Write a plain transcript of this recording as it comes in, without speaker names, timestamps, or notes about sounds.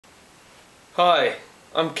Hi,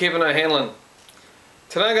 I'm Kevin O'Hanlon.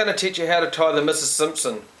 Today I'm going to teach you how to tie the Mrs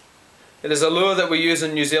Simpson. It is a lure that we use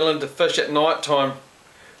in New Zealand to fish at night time,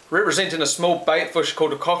 representing a small bait fish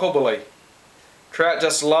called a cocklebilly. Trout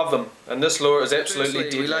just love them, and this lure is absolutely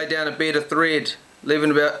deadly. We lay down a bed of thread,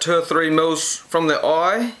 leaving about 2 or 3 mils from the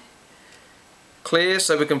eye clear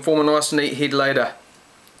so we can form a nice neat head later.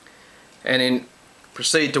 And then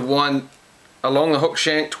proceed to wind along the hook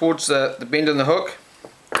shank towards the bend in the hook.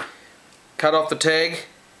 Cut off the tag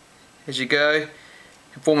as you go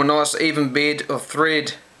and form a nice even bed of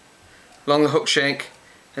thread along the hook shank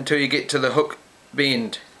until you get to the hook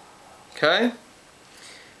bend. Okay?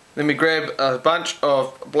 Then we grab a bunch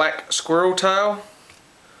of black squirrel tail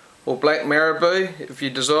or black marabou if you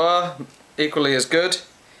desire, equally as good.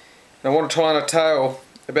 And I want to tie on a tail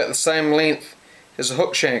about the same length as the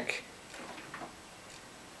hook shank.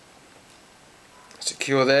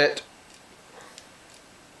 Secure that.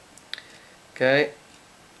 Okay,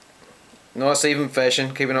 nice even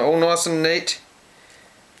fashion, keeping it all nice and neat,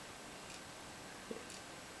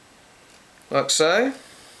 like so.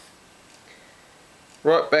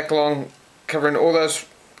 Right back along, covering all those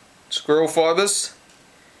squirrel fibres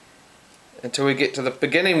until we get to the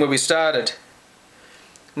beginning where we started.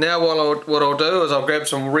 Now what I'll do is I'll grab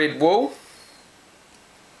some red wool,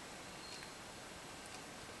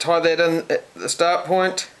 tie that in at the start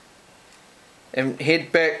point, and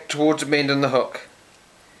head back towards the bend in the hook.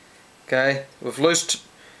 Okay, with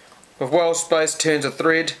well spaced turns of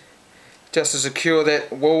thread just to secure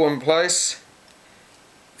that wool in place.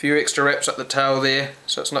 A few extra wraps up the tail there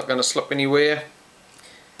so it's not going to slip anywhere.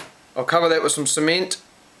 I'll cover that with some cement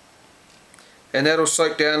and that'll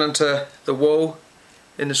soak down into the wool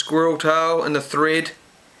and the squirrel tail and the thread,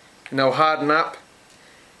 and they'll harden up,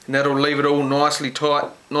 and that'll leave it all nicely tight,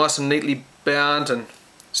 nice and neatly bound and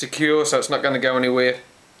secure, so it's not going to go anywhere.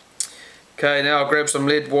 Okay, now I'll grab some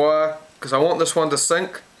lead wire because I want this one to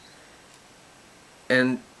sink,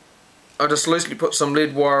 and I'll just loosely put some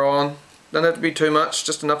lead wire on. Don't have to be too much,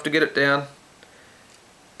 just enough to get it down.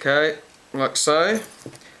 Okay, like so.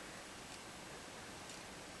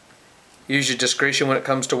 Use your discretion when it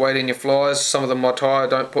comes to weighting your flies. Some of them I tie, I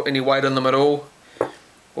don't put any weight on them at all.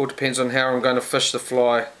 All depends on how I'm going to fish the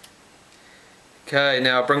fly. Okay,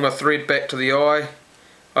 now I'll bring my thread back to the eye,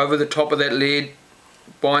 over the top of that lead,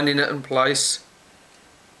 binding it in place.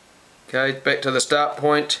 Okay, back to the start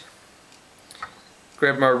point.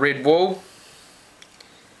 Grab my red wool.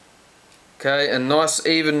 Okay, and nice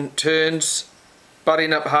even turns,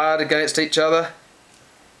 butting up hard against each other.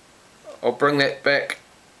 I'll bring that back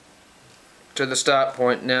to the start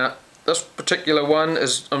point. Now this particular one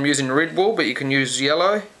is, I'm using red wool, but you can use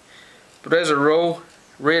yellow. But as a rule,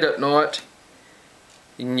 red at night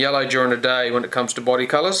and yellow during the day when it comes to body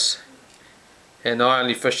colours, and I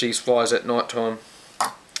only fish these flies at night time.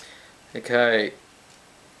 Okay,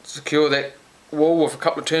 secure that wool with a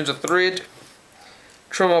couple of turns of thread,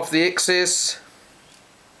 trim off the excess,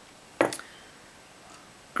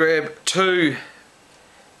 grab 2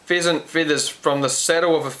 pheasant feathers from the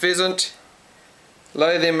saddle of a pheasant,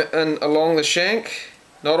 lay them in along the shank,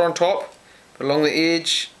 not on top but along the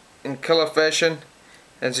edge in killer fashion,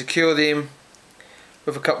 and secure them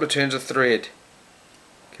with a couple of turns of thread.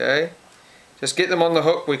 Okay, just get them on the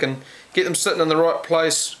hook. We can get them sitting in the right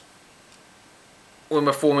place when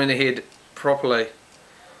we're forming the head properly.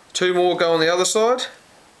 2 more go on the other side,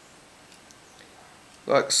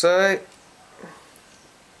 like so.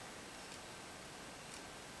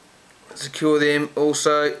 Secure them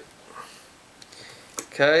also.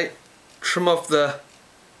 Okay, trim off the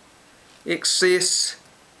excess.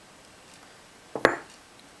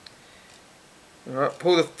 Alright,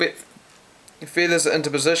 pull the feathers into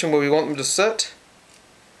position where we want them to sit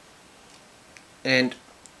and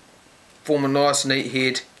form a nice neat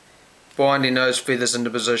head, binding those feathers into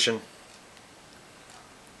position.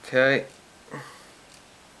 Okay,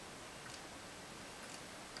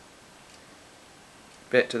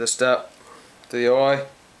 back to the start, to the eye.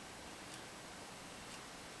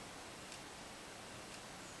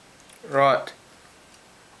 Right,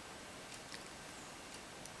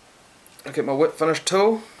 I'll get my whip finish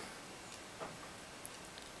tool,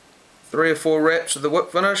 3 or 4 wraps of the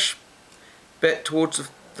whip finish back towards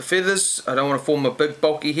the feathers. I don't want to form a big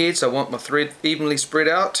bulky head, so I want my thread evenly spread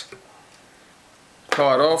out.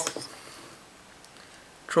 Tie it off,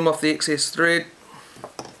 trim off the excess thread,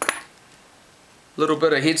 little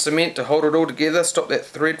bit of head cement to hold it all together, stop that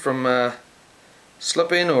thread from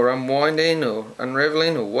slipping or unwinding or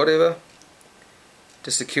unraveling or whatever.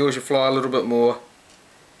 Just secures your fly a little bit more.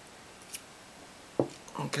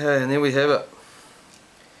 Okay, and there we have it.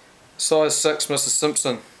 Size 6 Mrs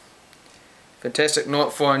Simpson. Fantastic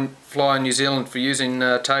night fly in New Zealand for using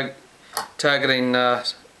targeting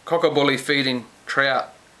cockabully feeding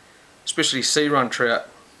trout, especially searun trout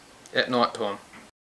at night time.